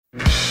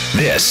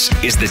This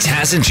is the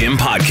Taz and Jim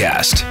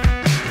podcast.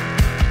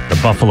 The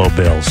Buffalo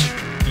Bills.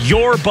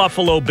 Your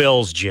Buffalo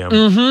Bills, Jim.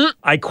 Mm-hmm.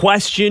 I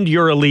questioned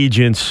your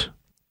allegiance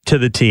to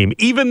the team,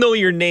 even though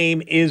your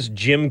name is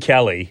Jim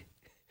Kelly,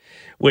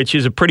 which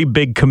is a pretty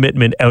big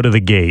commitment out of the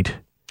gate.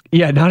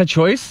 Yeah, not a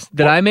choice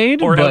that I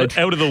made. Or but...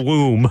 out of the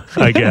womb,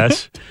 I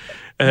guess.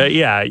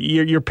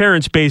 Your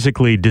parents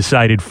basically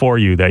decided for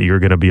you that you were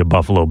going to be a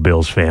Buffalo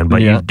Bills fan,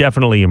 but you've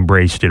definitely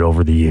embraced it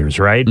over the years,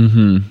 right?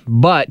 Mm-hmm.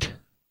 But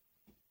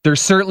there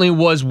certainly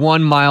was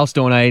one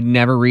milestone I had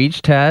never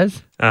reached,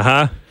 Taz.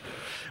 Uh-huh.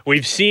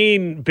 We've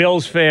seen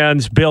Bills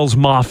fans, Bills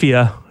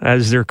Mafia,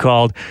 as they're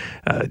called,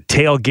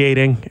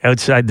 tailgating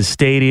outside the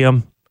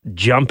stadium,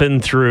 jumping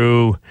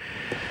through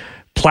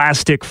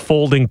plastic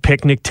folding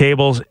picnic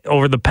tables.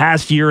 Over the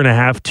past year and a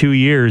half, 2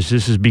 years,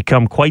 this has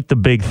become quite the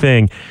big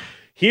thing.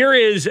 Here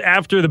is,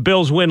 after the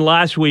Bills win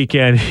last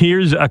weekend,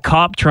 here's a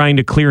cop trying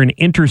to clear an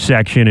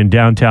intersection in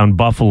downtown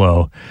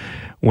Buffalo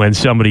when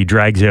somebody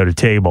drags out a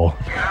table.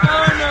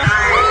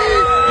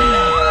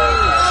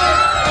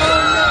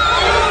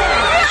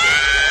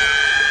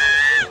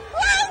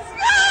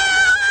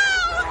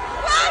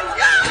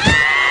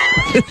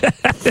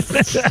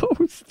 So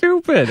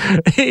stupid.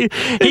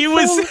 He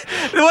was.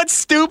 What's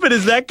stupid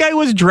is that guy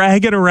was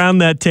dragging around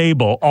that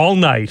table all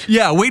night.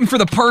 Yeah, waiting for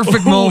the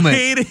perfect moment.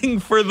 Waiting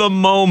for the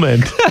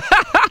moment.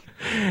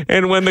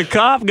 And when the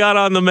cop got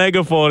on the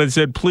megaphone and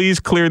said, "Please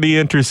clear the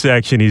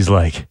intersection," he's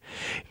like,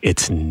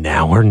 "It's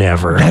now or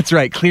never." That's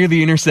right. Clear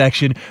the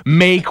intersection.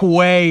 Make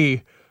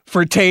way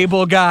for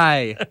table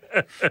guy.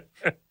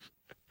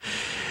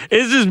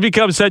 This has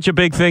become such a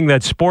big thing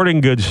that sporting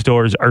goods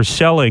stores are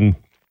selling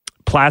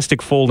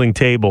plastic folding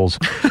tables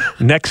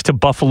next to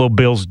Buffalo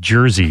Bills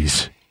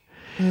jerseys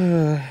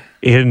in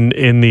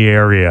the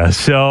area.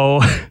 So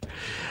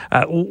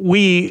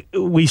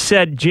we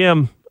said,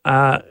 Jim,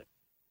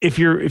 if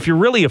you're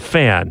really a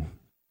fan,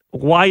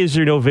 why is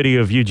there no video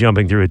of you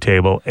jumping through a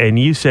table? And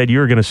you said you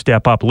were going to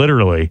step up,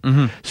 literally,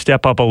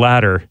 step up a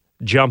ladder,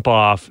 jump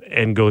off,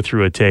 and go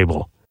through a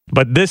table.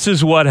 But this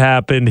is what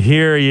happened.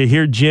 Here, you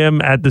hear Jim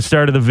at the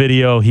start of the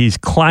video. He's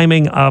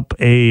climbing up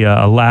a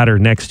ladder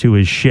next to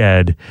his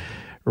shed,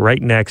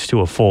 right next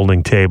to a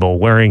folding table,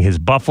 wearing his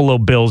Buffalo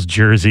Bills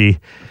jersey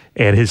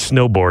and his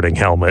snowboarding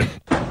helmet.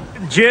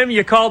 Jim,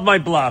 you called my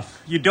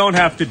bluff. You don't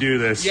have to do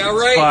this. Yeah,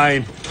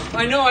 right. It's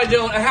fine. I know I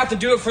don't. I have to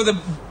do it for the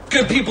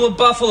good people of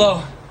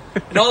Buffalo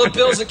and all the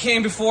Bills that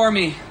came before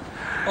me.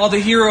 All the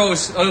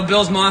heroes of the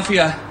Bills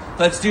Mafia.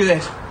 Let's do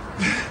this.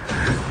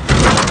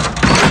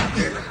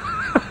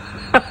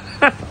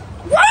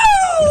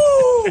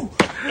 Woo!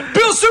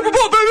 Bills Super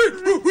Bowl,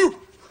 baby!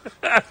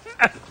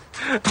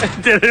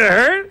 Did it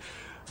hurt?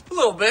 A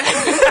little bit.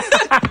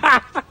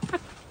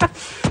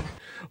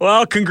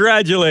 Well,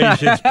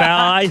 congratulations,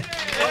 pal.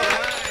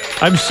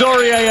 I'm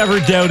sorry I ever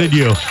doubted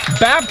you.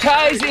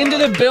 Baptized into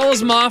the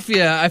Bills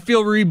Mafia. I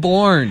feel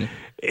reborn.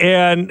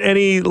 And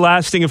any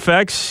lasting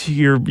effects?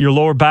 Your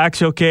lower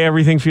back's okay?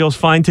 Everything feels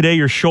fine today?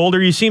 Your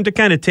shoulder? You seem to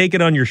kind of take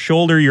it on your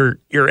shoulder, your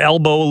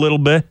elbow a little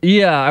bit.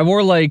 Yeah, I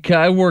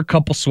wore a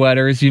couple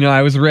sweaters.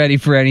 I was ready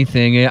for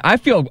anything. I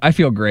feel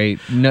great.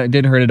 No, it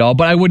didn't hurt at all.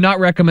 But I would not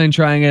recommend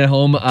trying it at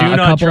home. Do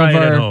not try it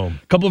at home.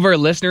 A couple of our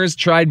listeners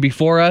tried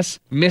before us,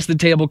 missed the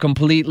table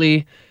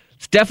completely.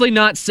 It's definitely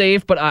not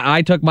safe, but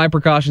I took my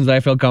precautions that I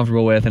felt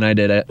comfortable with, and I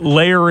did it.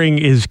 Layering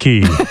is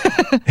key.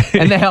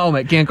 And the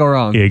helmet, can't go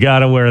wrong. You got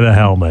to wear the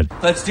helmet.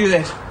 Let's do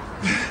this.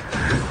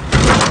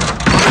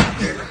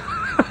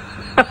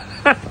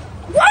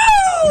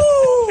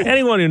 Woo!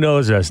 Anyone who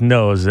knows us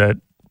knows that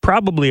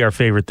probably our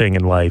favorite thing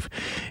in life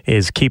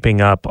is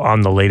keeping up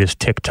on the latest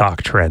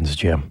TikTok trends,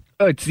 Jim.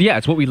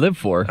 It's what we live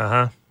for.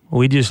 Uh-huh.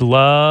 We just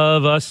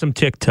love us some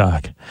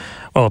TikTok.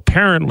 Well,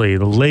 apparently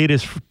the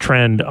latest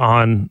trend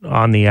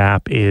on the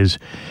app is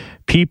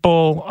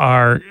people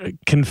are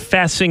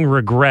confessing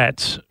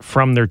regrets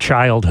from their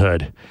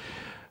childhood.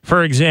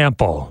 For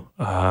example,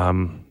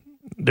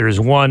 there's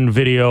one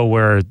video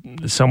where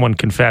someone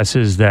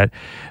confesses that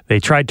they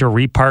tried to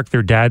repark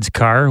their dad's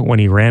car when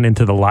he ran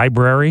into the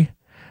library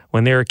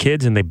when they were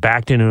kids, and they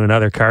backed into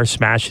another car,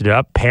 smashed it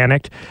up,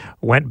 panicked,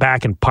 went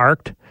back and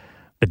parked.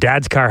 The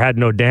dad's car had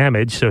no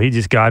damage, so he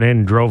just got in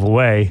and drove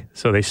away.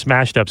 So they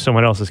smashed up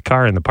someone else's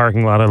car in the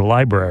parking lot of the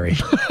library.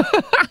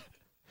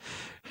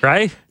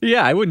 Right?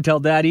 Yeah, I wouldn't tell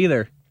Dad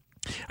either.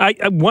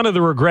 One of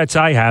the regrets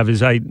I have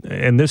is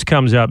and this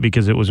comes up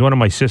because it was one of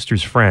my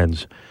sister's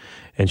friends,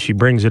 and she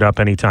brings it up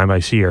anytime I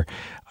see her.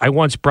 I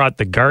once brought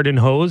the garden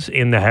hose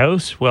in the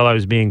house while I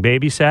was being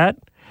babysat.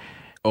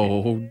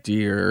 Oh,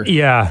 dear.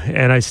 Yeah,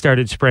 and I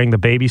started spraying the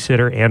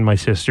babysitter and my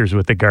sisters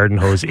with the garden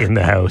hose in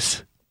the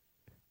house.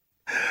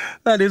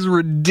 That is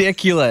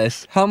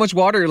ridiculous. How much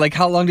water,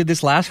 how long did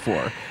this last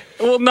for?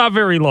 Well, not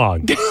very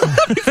long.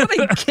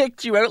 They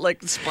kicked you out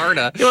like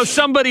Sparta.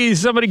 Somebody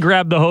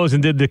grabbed the hose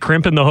and did the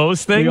crimp in the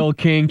hose thing. The old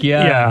kink,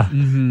 yeah. Yeah.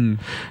 Mm-hmm.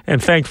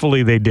 And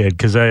thankfully they did,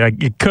 because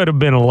it could have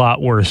been a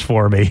lot worse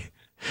for me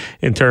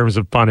in terms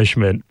of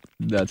punishment.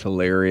 That's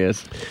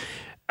hilarious.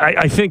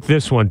 I think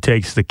this one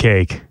takes the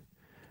cake.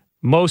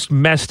 Most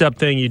messed up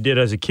thing you did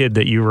as a kid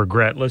that you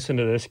regret. Listen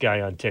to this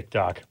guy on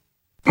TikTok.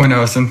 When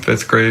I was in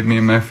 5th grade, me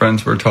and my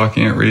friends were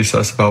talking at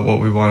recess about what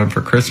we wanted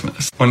for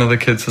Christmas. One of the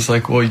kids was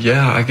like, well,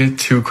 yeah, I get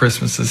 2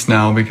 Christmases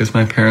now because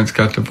my parents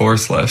got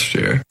divorced last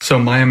year. So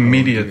my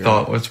immediate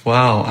thought was,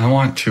 wow, I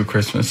want 2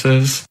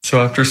 Christmases.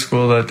 So after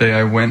school that day,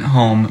 I went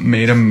home,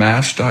 made a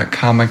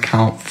Match.com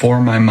account for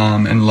my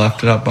mom, and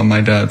left it up on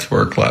my dad's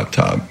work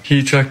laptop.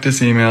 He checked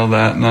his email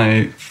that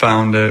night,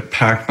 found it,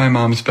 packed my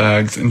mom's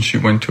bags, and she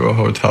went to a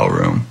hotel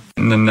room.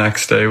 And the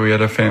next day, we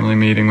had a family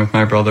meeting with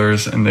my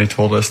brothers, and they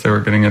told us they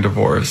were getting a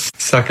divorce.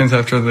 Seconds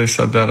after they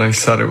said that, I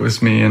said it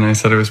was me, and I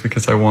said it was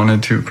because I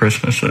wanted 2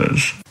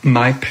 Christmases.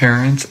 My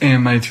parents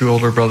and my 2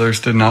 older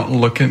brothers did not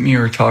look at me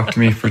or talk to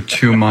me for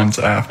 2 months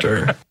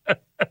after.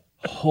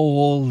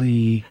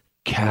 Holy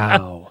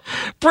cow.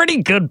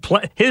 Pretty good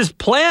plan. His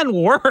plan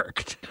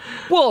worked.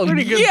 Well,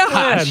 Pretty good yeah,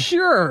 plan.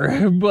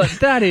 sure. But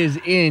that is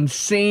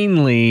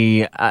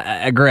insanely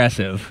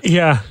aggressive.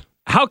 Yeah.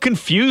 How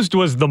confused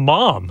was the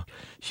mom?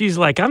 She's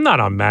like, I'm not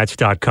on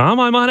Match.com.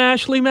 I'm on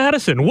Ashley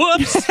Madison.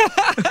 Whoops.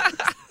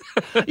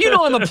 You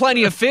know I'm a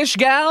plenty of fish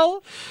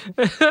gal.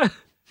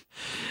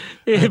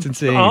 That's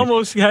insane.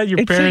 Almost had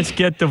your parents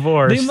get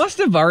divorced. They must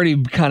have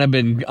already kind of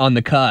been on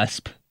the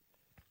cusp.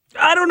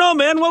 I don't know,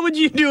 man. What would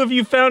you do if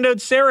you found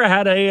out Sarah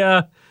had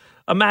a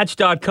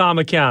Match.com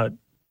account?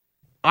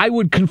 I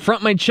would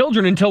confront my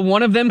children until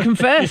one of them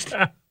confessed.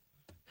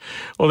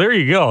 Well, there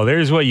you go.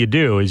 There's what you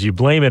do is you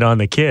blame it on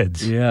the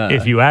kids. Yeah.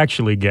 If you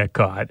actually get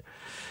caught.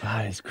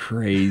 That is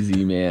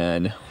crazy,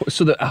 man.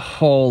 So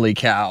holy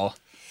cow.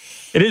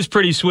 It is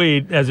pretty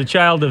sweet. As a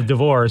child of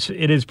divorce,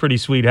 it is pretty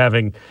sweet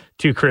having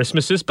 2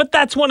 Christmases, but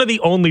that's one of the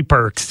only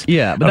perks but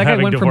of that guy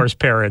having went divorced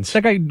parents.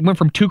 That guy went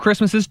from 2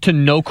 Christmases to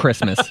no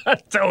Christmas.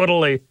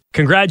 Totally.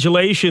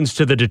 Congratulations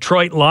to the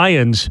Detroit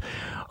Lions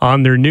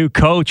on their new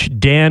coach,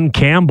 Dan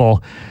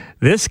Campbell.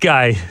 This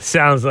guy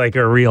sounds like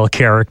a real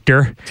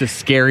character. It's a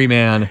scary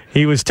man.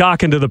 He was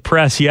talking to the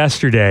press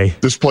yesterday.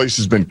 This place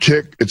has been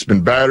kicked, it's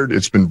been battered,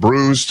 it's been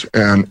bruised,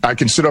 and I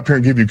can sit up here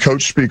and give you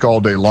coach speak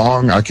all day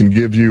long. I can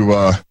give you,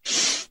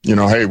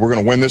 hey, we're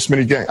going to win this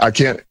many games. I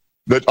can't.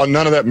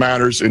 None of that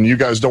matters, and you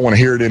guys don't want to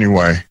hear it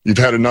anyway. You've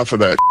had enough of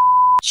that.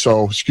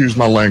 So excuse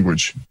my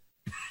language.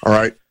 All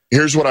right.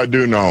 Here's what I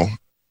do know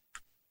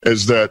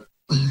is that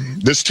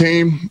this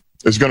team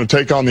is going to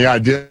take on the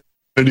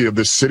identity of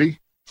this city.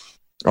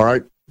 All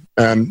right.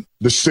 And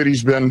the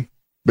city's been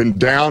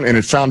down, and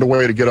it found a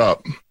way to get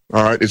up.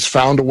 All right. It's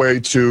found a way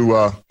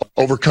to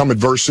overcome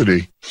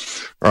adversity.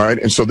 All right.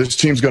 And so this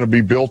team's going to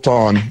be built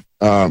on,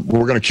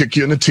 we're going to kick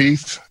you in the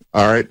teeth.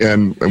 All right.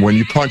 And when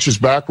you punch us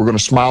back, we're going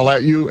to smile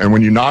at you. And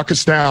when you knock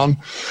us down,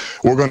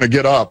 we're going to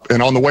get up.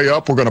 And on the way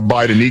up, we're going to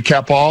bite a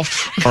kneecap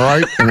off. All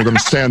right. And we're going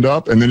to stand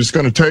up. And then it's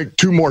going to take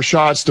 2 more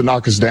shots to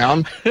knock us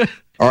down.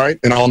 All right.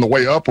 And on the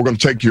way up, we're going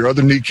to take your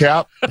other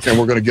kneecap, and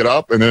we're going to get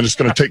up. And then it's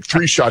going to take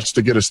 3 shots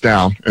to get us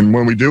down. And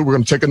when we do, we're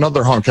going to take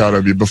another hunk out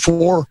of you.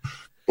 Before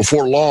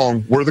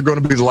long, we're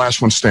going to be the last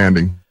one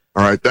standing.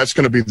 All right. That's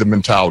going to be the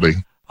mentality.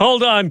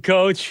 Hold on,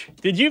 Coach.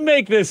 Did you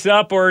make this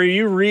up, or are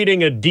you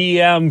reading a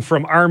DM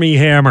from Army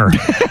Hammer?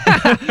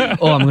 I'm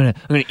gonna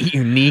eat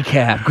your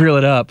kneecap, grill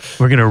it up.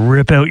 We're gonna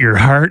rip out your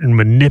heart and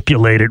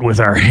manipulate it with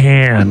our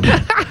hand.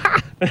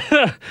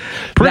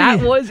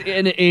 That was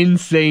an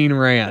insane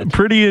rant.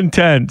 Pretty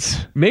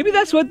intense. Maybe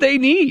that's what they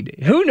need.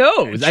 Who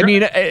knows?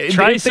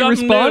 Try if they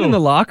respond new. in the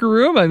locker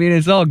room,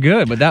 it's all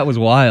good. But that was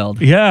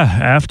wild. Yeah,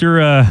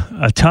 after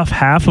a tough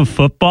half of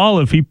football,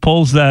 if he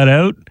pulls that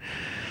out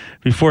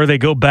before they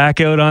go back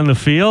out on the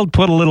field,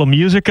 put a little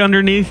music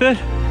underneath it.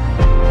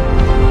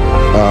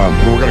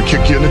 We're going to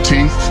kick you in the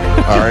teeth,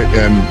 all right?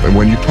 And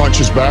when you punch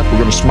us back, we're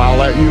going to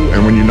smile at you.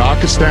 And when you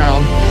knock us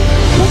down,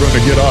 we're going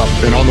to get up.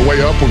 And on the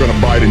way up, we're going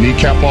to bite a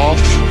kneecap off,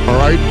 all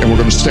right? And we're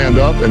going to stand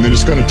up. And then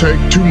it's going to take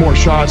 2 more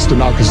shots to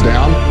knock us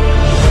down,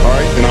 all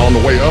right? And on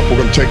the way up, we're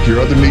going to take your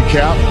other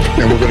kneecap,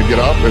 and we're going to get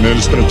up. And then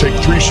it's going to take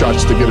 3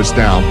 shots to get us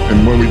down.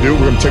 And when we do,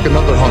 we're going to take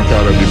another hunk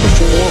out of you.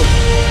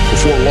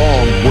 Before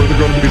long, we're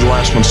going to be the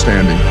last one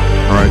standing,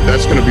 all right?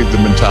 That's going to be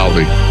the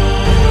mentality.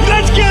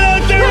 Let's get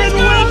out there and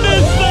win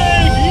this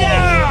thing!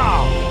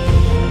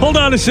 Yeah! Hold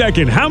on a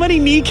second. How many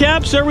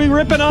kneecaps are we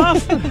ripping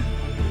off?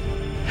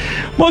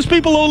 Most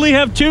people only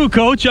have 2,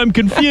 Coach. I'm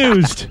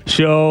confused.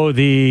 So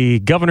the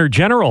Governor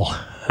General,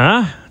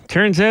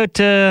 turns out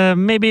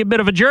maybe a bit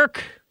of a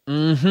jerk.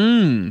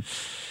 Mm-hmm.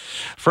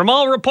 From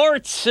all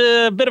reports,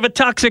 a bit of a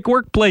toxic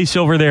workplace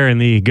over there in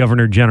the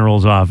Governor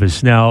General's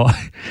office. Now,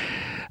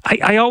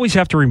 I always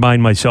have to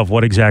remind myself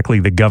what exactly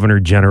the Governor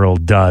General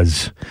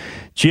does.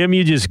 Jim,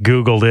 you just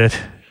Googled it.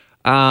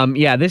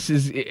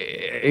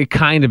 It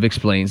kind of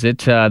explains it.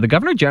 The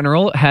Governor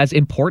General has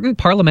important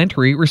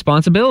parliamentary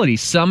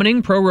responsibilities,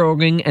 summoning,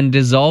 proroguing, and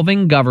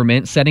dissolving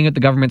government, setting out the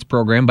government's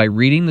program by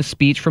reading the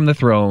speech from the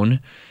throne,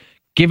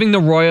 giving the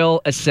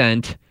royal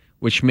assent,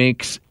 which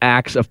makes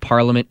acts of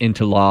parliament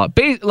into law.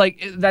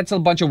 That's a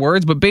bunch of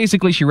words, but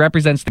basically she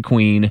represents the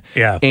queen.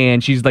 Yeah.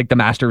 And she's like the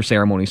master of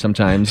ceremony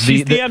sometimes.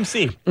 She's the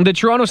MC. The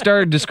Toronto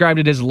Star described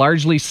it as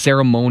largely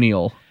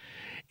ceremonial.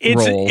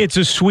 role. It's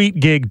a sweet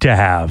gig to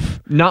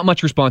have. Not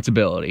much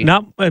responsibility.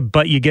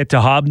 But you get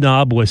to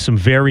hobnob with some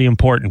very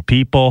important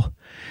people.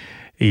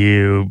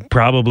 You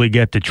probably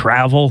get to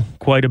travel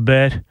quite a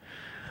bit.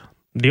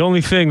 The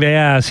only thing they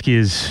ask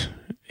is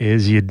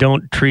you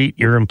don't treat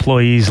your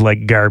employees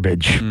like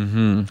garbage.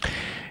 Mm-hmm.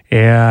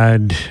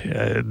 And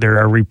there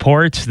are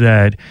reports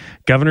that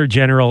Governor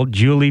General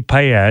Julie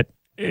Payette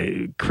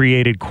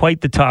created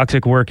quite the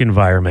toxic work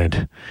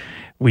environment.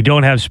 We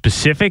don't have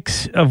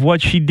specifics of what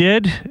she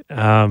did.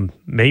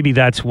 Maybe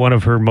that's one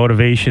of her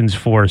motivations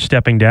for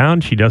stepping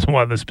down. She doesn't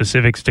want the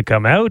specifics to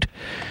come out.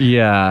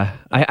 Yeah.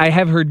 I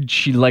have heard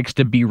she likes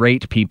to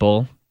berate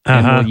people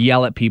and will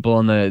yell at people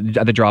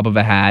at the drop of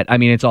a hat. I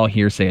mean, it's all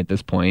hearsay at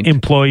this point.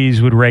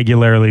 Employees would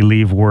regularly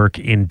leave work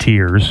in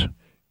tears.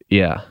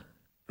 Yeah.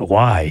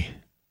 Why?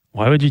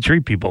 Why would you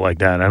treat people like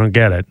that? I don't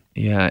get it.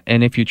 Yeah.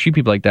 And if you treat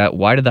people like that,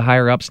 why did the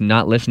higher-ups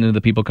not listen to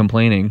the people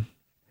complaining?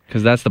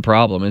 Because that's the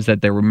problem, is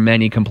that there were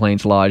many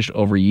complaints lodged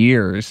over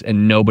years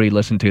and nobody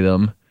listened to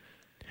them.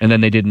 And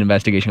then they did an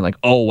investigation like,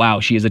 oh,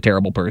 wow, she is a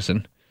terrible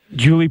person.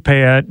 Julie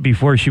Payette,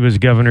 before she was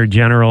Governor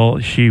General,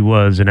 she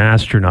was an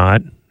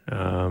astronaut.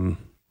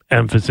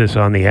 Emphasis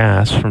on the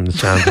ass from the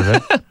sounds of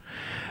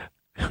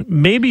it.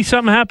 Maybe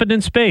something happened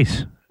in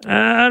space.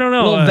 I don't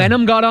know. A little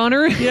venom got on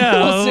her?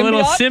 Yeah, a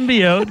little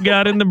symbiote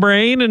got in the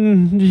brain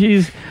and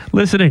she's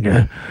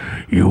listening.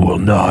 You will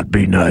not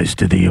be nice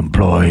to the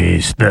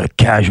employees. The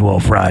Casual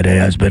Friday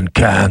has been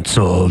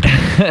canceled.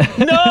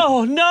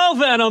 No,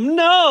 Venom,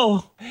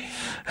 no.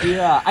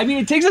 Yeah, I mean,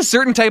 it takes a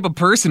certain type of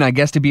person, I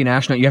guess, to be an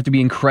astronaut. You have to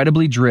be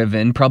incredibly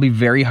driven, probably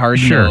very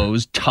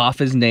hard-nosed,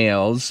 tough as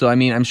nails. So, I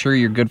mean, I'm sure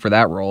you're good for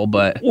that role,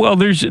 but... Well,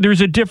 there's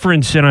a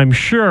difference, and I'm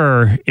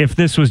sure if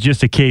this was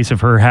just a case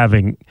of her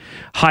having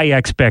high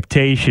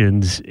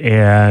expectations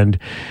and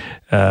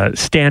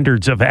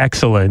standards of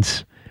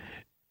excellence,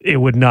 it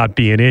would not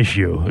be an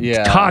issue.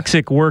 Yeah.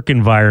 Toxic work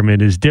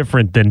environment is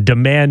different than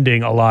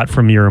demanding a lot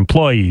from your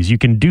employees. You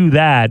can do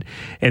that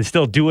and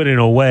still do it in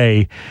a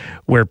way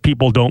where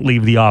people don't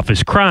leave the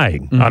office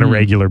crying on a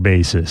regular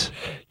basis.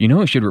 You know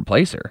who should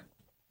replace her?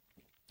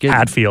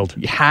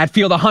 Hatfield.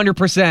 Hatfield,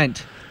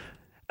 100%.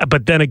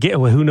 But then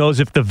again, who knows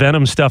if the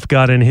Venom stuff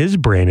got in his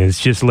brain? It's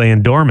just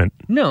laying dormant.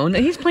 No,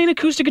 he's playing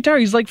acoustic guitar.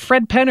 He's like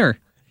Fred Penner.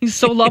 He's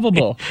so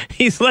lovable.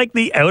 He's like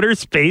the outer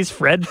space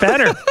Fred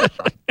Penner.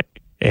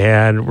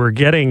 And we're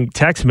getting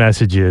text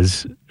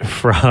messages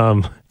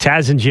from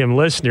Taz and Jim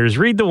listeners.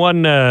 Read the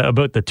one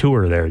about the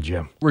tour there,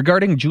 Jim.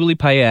 Regarding Julie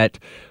Payette,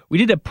 we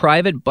did a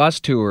private bus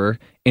tour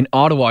in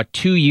Ottawa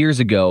 2 years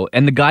ago,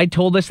 and the guide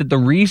told us that the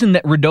reason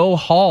that Rideau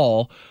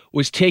Hall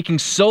was taking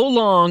so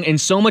long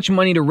and so much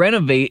money to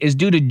renovate is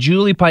due to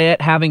Julie Payette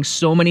having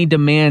so many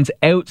demands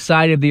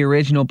outside of the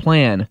original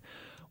plan.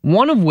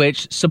 One of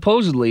which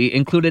supposedly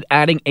included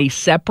adding a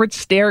separate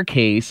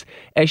staircase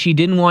as she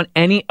didn't want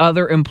any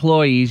other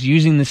employees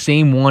using the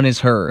same one as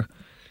her.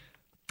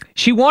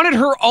 She wanted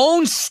her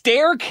own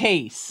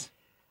staircase.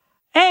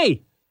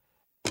 Hey,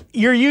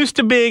 you're used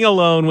to being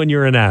alone when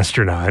you're an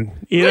astronaut,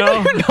 you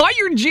know? Not,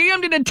 you're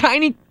jammed in a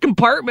tiny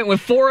compartment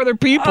with 4 other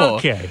people.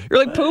 Okay.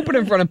 You're like pooping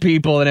in front of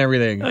people and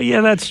everything. Oh,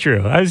 yeah, that's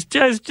true. I was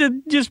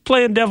just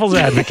playing devil's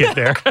advocate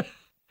there.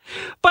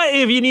 But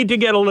if you need to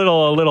get a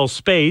little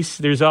space,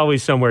 there's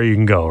always somewhere you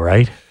can go,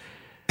 right?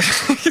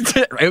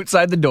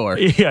 Outside the door.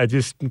 Yeah,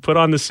 just put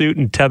on the suit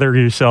and tether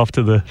yourself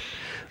to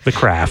the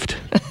craft.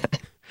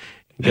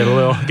 Get a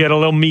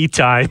little me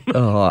time.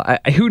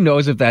 Who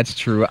knows if that's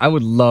true? I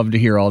would love to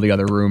hear all the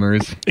other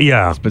rumors.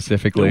 Yeah,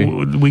 specifically,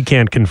 we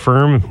can't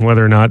confirm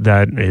whether or not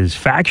that is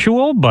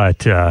factual,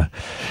 but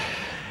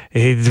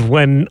it's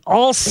when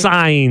all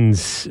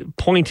signs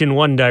point in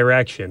one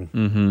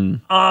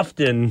direction,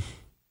 often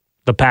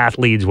the path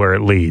leads where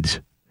it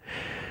leads.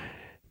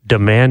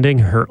 Demanding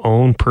her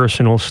own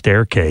personal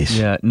staircase.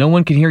 Yeah, no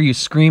one can hear you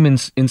scream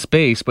in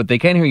space, but they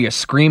can hear you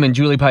scream in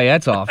Julie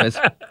Payette's office.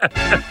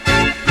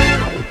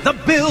 The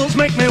bills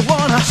make me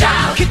wanna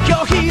shout. Kick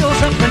your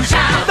heels up and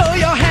shout. Throw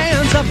your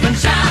hands up and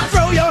shout.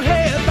 Throw your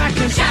head back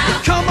and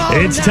shout. Come on.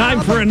 It's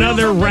time for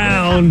another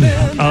round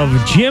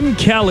of Jim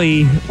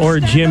Kelly or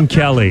Jim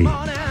Kelly.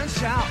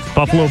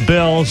 Buffalo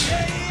Bills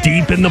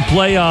deep in the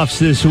playoffs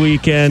this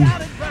weekend.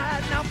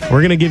 We're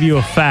going to give you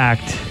a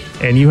fact,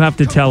 and you have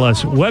to tell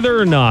us whether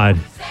or not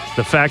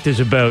the fact is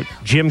about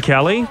Jim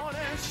Kelly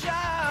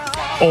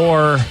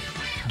or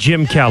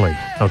Jim Kelly,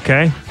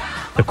 okay?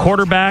 The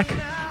quarterback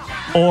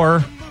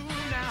or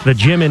the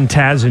Jim and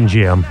Taz and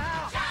Jim,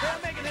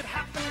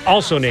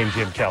 also named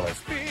Jim Kelly.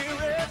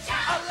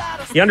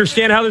 You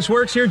understand how this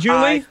works here, Julie?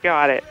 I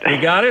got it.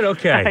 You got it?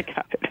 Okay. I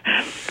got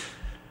it.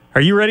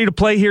 Are you ready to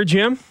play here,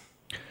 Jim?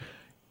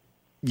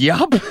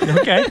 Yup.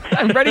 Okay.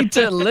 I'm ready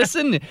to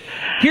listen.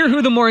 Hear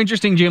who the more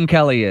interesting Jim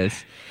Kelly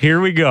is. Here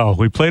we go.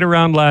 We played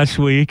around last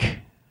week.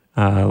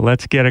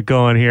 Let's get it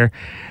going here.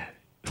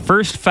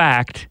 First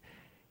fact,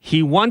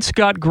 he once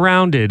got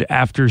grounded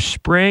after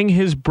spraying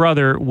his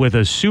brother with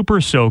a super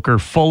soaker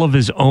full of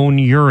his own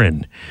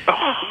urine.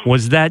 Oh.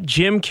 Was that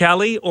Jim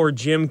Kelly or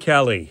Jim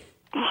Kelly?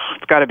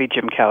 It's got to be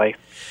Jim Kelly.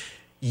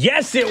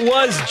 Yes, it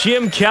was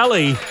Jim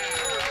Kelly.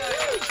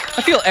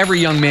 I feel every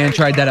young man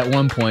tried that at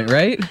one point,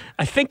 right?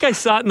 I think I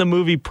saw it in the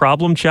movie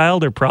Problem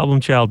Child or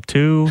Problem Child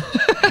 2.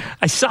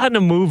 I saw it in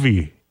a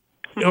movie,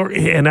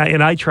 and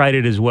I tried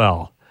it as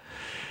well.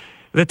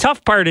 The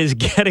tough part is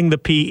getting the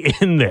pee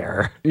in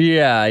there.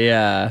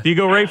 Yeah. Do you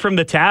go right from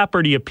the tap,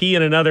 or do you pee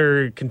in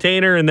another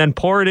container and then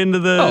pour it into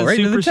the right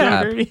into super the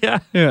tap.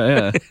 soaker?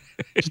 Yeah.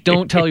 Just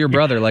don't tell your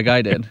brother like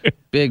I did.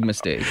 Big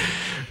mistake.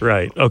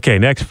 Right. Okay,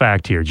 next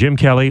fact here. Jim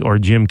Kelly or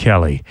Jim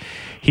Kelly.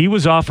 He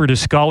was offered a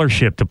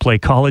scholarship to play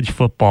college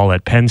football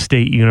at Penn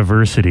State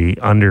University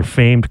under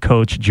famed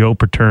coach Joe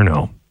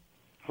Paterno.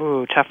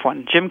 Ooh, tough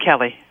one. Jim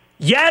Kelly.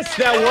 Yes,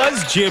 that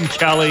was Jim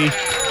Kelly.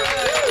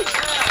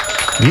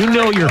 You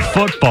know your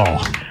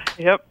football.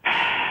 Yep.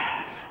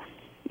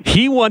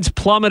 He once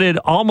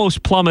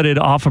almost plummeted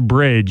off a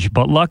bridge,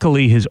 but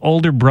luckily his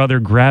older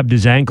brother grabbed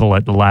his ankle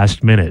at the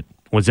last minute.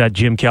 Was that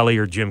Jim Kelly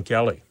or Jim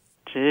Kelly?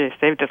 Gee,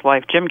 saved his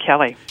life. Jim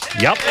Kelly.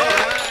 Yep.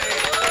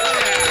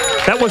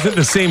 That wasn't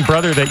the same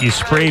brother that you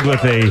sprayed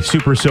with a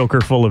super soaker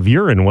full of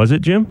urine, was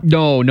it, Jim?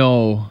 No.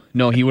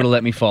 He would have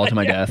let me fall to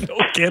my death. No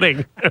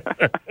kidding.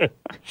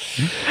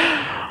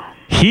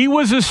 He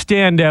was a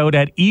standout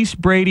at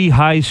East Brady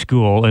High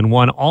School and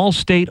won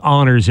all-state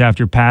honors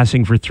after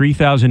passing for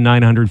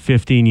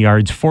 3,915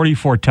 yards,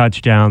 44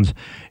 touchdowns,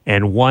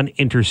 and 1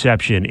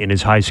 interception in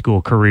his high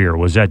school career.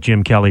 Was that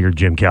Jim Kelly or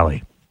Jim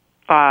Kelly?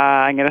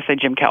 I'm going to say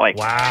Jim Kelly.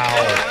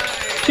 Wow.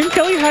 Jim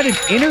Kelly had an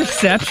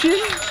interception?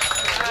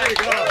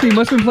 He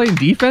must have been playing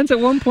defense at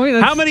one point?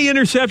 How many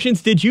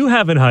interceptions did you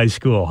have in high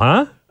school,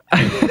 huh?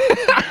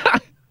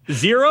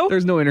 0?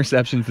 There's no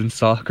interceptions in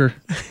soccer.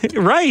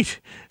 Right.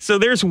 So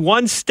there's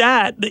one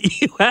stat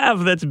that you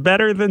have that's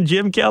better than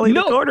Jim Kelly,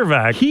 the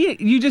quarterback.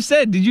 You just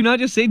said, did you not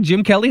just say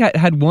Jim Kelly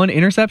had 1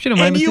 interception?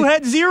 And you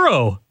had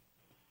 0.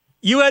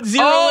 You had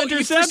 0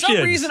 interceptions. For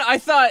some reason, I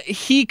thought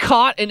he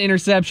caught an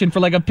interception for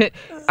like a pit.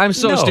 I'm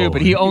so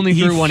stupid. He only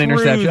threw 1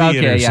 interception.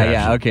 Okay,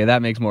 yeah. Okay,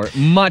 that makes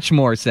much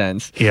more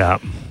sense. Yeah.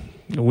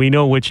 We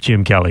know which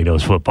Jim Kelly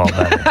knows football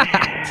better.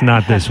 It's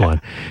not this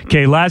one.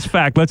 Okay, last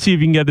fact. Let's see if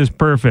you can get this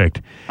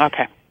perfect.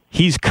 Okay.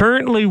 He's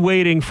currently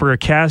waiting for a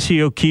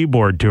Casio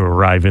keyboard to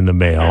arrive in the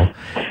mail.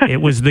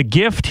 It was the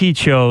gift he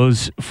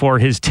chose for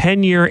his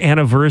 10-year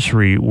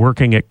anniversary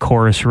working at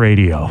Chorus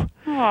Radio.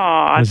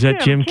 Aww, was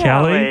that Jim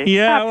Kelly?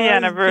 Yeah, happy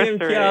anniversary.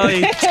 Jim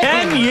Kelly.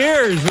 10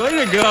 years.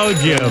 Way to go,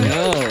 Jim.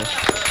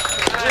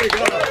 There you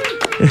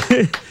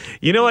go.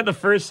 You know what the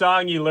first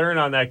song you learn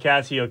on that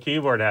Casio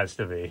keyboard has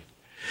to be?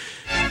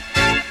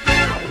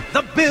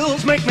 The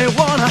bills make me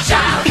wanna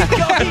shout. Kick your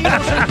heels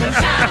up and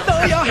shout.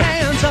 Throw your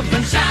hands up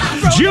and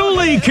shout.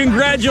 Julie,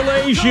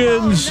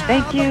 congratulations.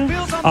 Thank you.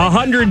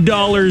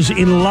 $100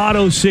 in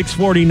Lotto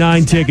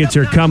 649 tickets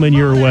are coming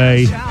your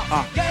way.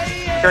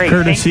 Great.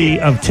 Courtesy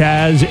of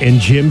Taz and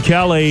Jim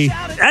Kelly.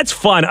 That's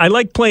fun. I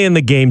like playing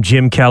the game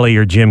Jim Kelly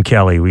or Jim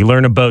Kelly. We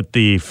learn about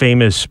the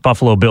famous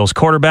Buffalo Bills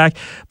quarterback.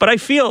 But I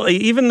feel,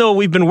 even though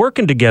we've been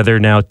working together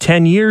now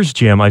 10 years,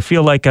 Jim, I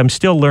feel like I'm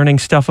still learning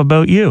stuff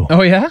about you.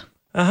 Oh, yeah?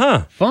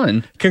 Uh-huh.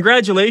 Fun.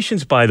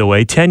 Congratulations, by the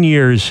way. 10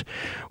 years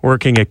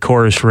working at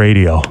Chorus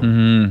Radio.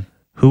 Mm-hmm.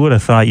 Who would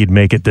have thought you'd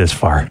make it this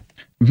far?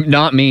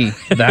 Not me.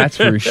 That's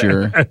for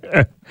sure.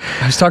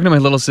 I was talking to my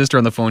little sister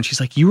on the phone. She's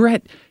like, you were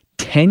at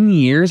 10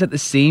 years at the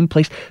same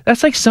place?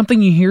 That's like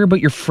something you hear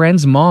about your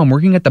friend's mom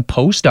working at the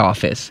post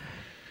office.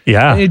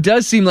 Yeah. And it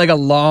does seem like a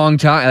long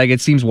time. Like,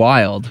 it seems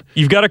wild.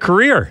 You've got a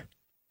career.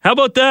 How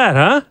about that,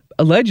 huh?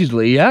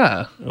 Allegedly,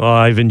 yeah. Well,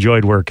 I've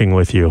enjoyed working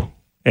with you.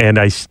 And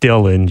I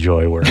still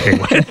enjoy working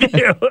with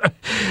you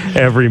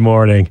every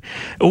morning.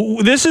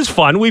 This is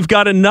fun. We've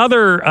got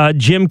another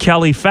Jim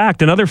Kelly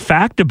fact, another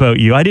fact about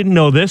you. I didn't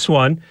know this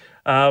one,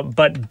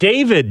 but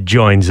David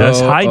joins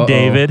us. Hi,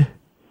 David.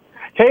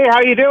 Hey,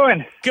 how you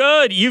doing?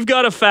 Good. You've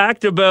got a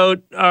fact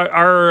about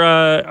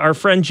our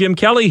friend Jim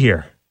Kelly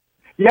here.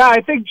 Yeah,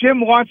 I think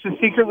Jim wants to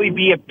secretly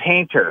be a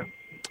painter.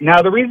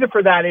 Now, the reason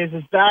for that is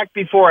back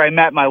before I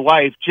met my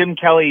wife, Jim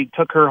Kelly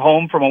took her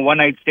home from a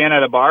one-night stand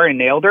at a bar and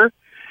nailed her.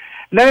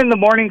 And then in the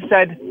morning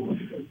said,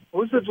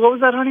 what was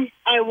that, honey?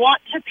 I want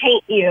to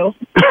paint you.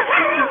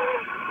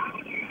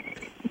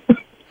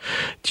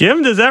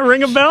 Jim, does that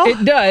ring a bell?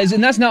 It does,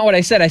 and that's not what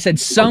I said. I said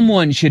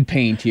someone should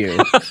paint you.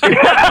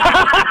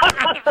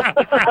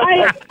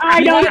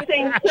 I don't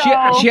think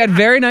so. She had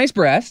very nice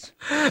breasts,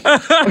 and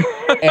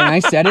I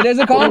said it as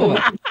a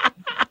compliment.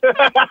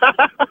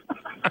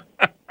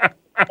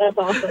 That's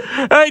awesome.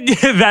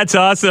 That's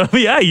awesome.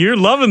 Yeah, you're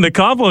loving the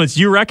compliments.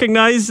 You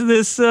recognize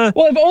this? Well,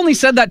 I've only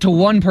said that to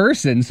one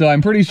person, so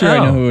I'm pretty sure I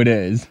know who it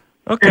is.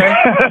 Okay.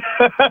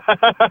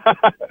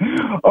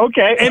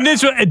 Okay. And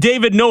this,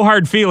 David, no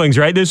hard feelings,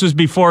 right? This was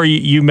before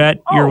you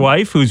met your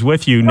wife, who's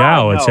with you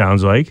now, no. It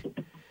sounds like.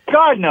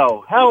 God,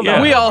 no. Hell no.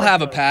 Yeah. We all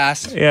have a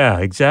past. Yeah,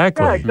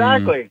 exactly. Yeah,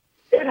 exactly.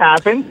 It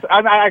happens.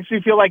 I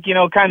actually feel like,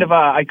 kind of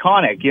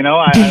iconic,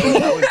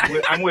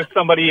 I'm with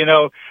somebody,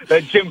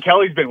 that Jim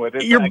Kelly's been with.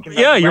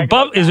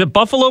 Is it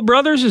Buffalo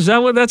Brothers? Is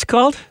that what that's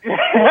called?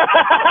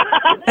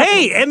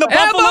 Hey, and the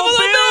Buffalo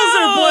Bills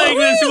are playing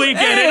this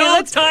weekend. It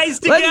all ties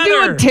together. Let's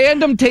do a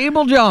tandem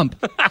table jump.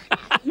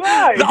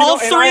 Yeah, All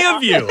three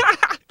of you.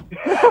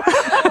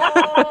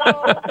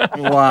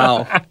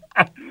 Wow.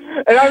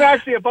 And I'm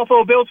actually a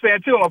Buffalo Bills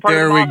fan, too. I'm a part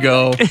There of the we Mafia.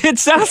 go. It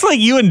sounds like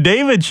you and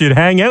David should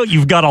hang out.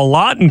 You've got a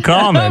lot in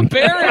common.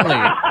 Apparently.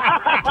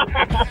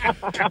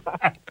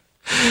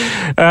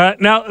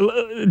 Now,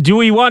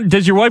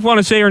 does your wife want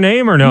to say her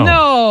name or no?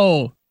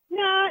 No.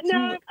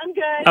 No, I'm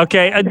good.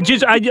 Okay,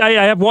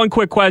 I have one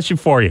quick question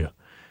for you.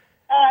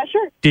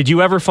 Sure. Did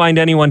you ever find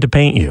anyone to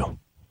paint you?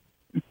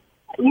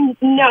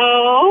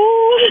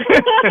 No.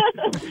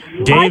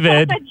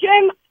 David. I thought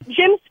that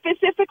Jim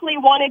specifically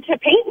wanted to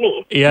paint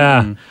me.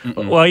 Yeah.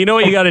 Well, you know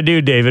what you got to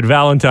do, David?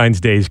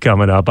 Valentine's Day's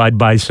coming up. I'd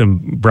buy some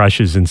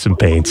brushes and some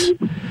paints.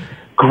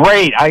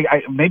 Great.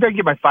 I maybe I can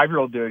get my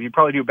 5-year-old to do it. He'd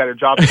probably do a better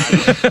job than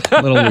I do.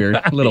 A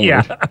little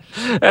weird.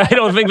 I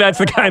don't think that's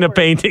the kind of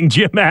painting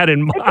Jim had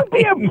in mind. It could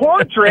be a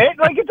portrait.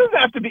 Like, it doesn't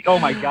have to be. Oh,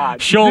 my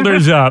God.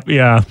 Shoulders up,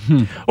 yeah.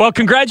 Well,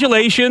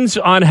 congratulations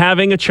on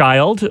having a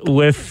child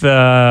with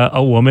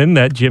a woman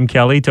that Jim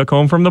Kelly took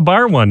home from the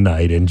bar one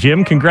night. And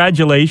Jim,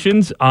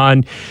 congratulations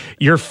on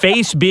your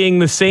face being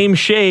the same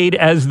shade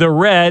as the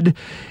red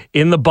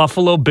in the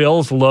Buffalo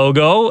Bills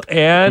logo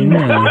and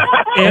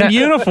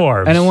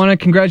uniforms. And I want to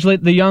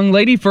congratulate the young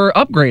lady for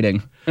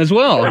upgrading as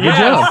well. Good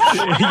job.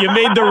 You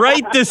made the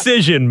right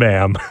decision,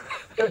 ma'am.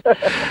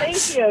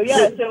 Thank you.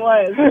 Yes, it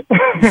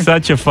was.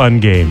 Such a fun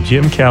game.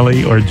 Jim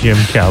Kelly or Jim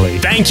Kelly.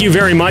 Thank you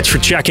very much for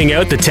checking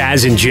out the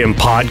Taz and Jim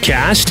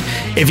podcast.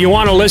 If you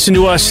want to listen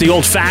to us the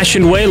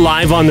old-fashioned way,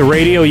 live on the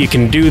radio, you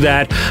can do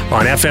that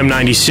on FM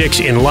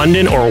 96 in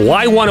London or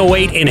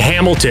Y108 in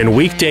Hamilton,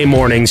 weekday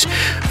mornings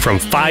from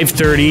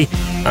 5:30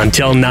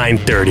 until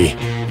 9:30.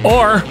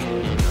 Or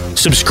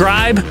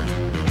subscribe,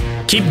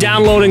 keep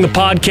downloading the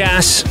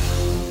podcasts,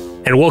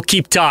 and we'll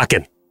keep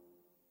talking.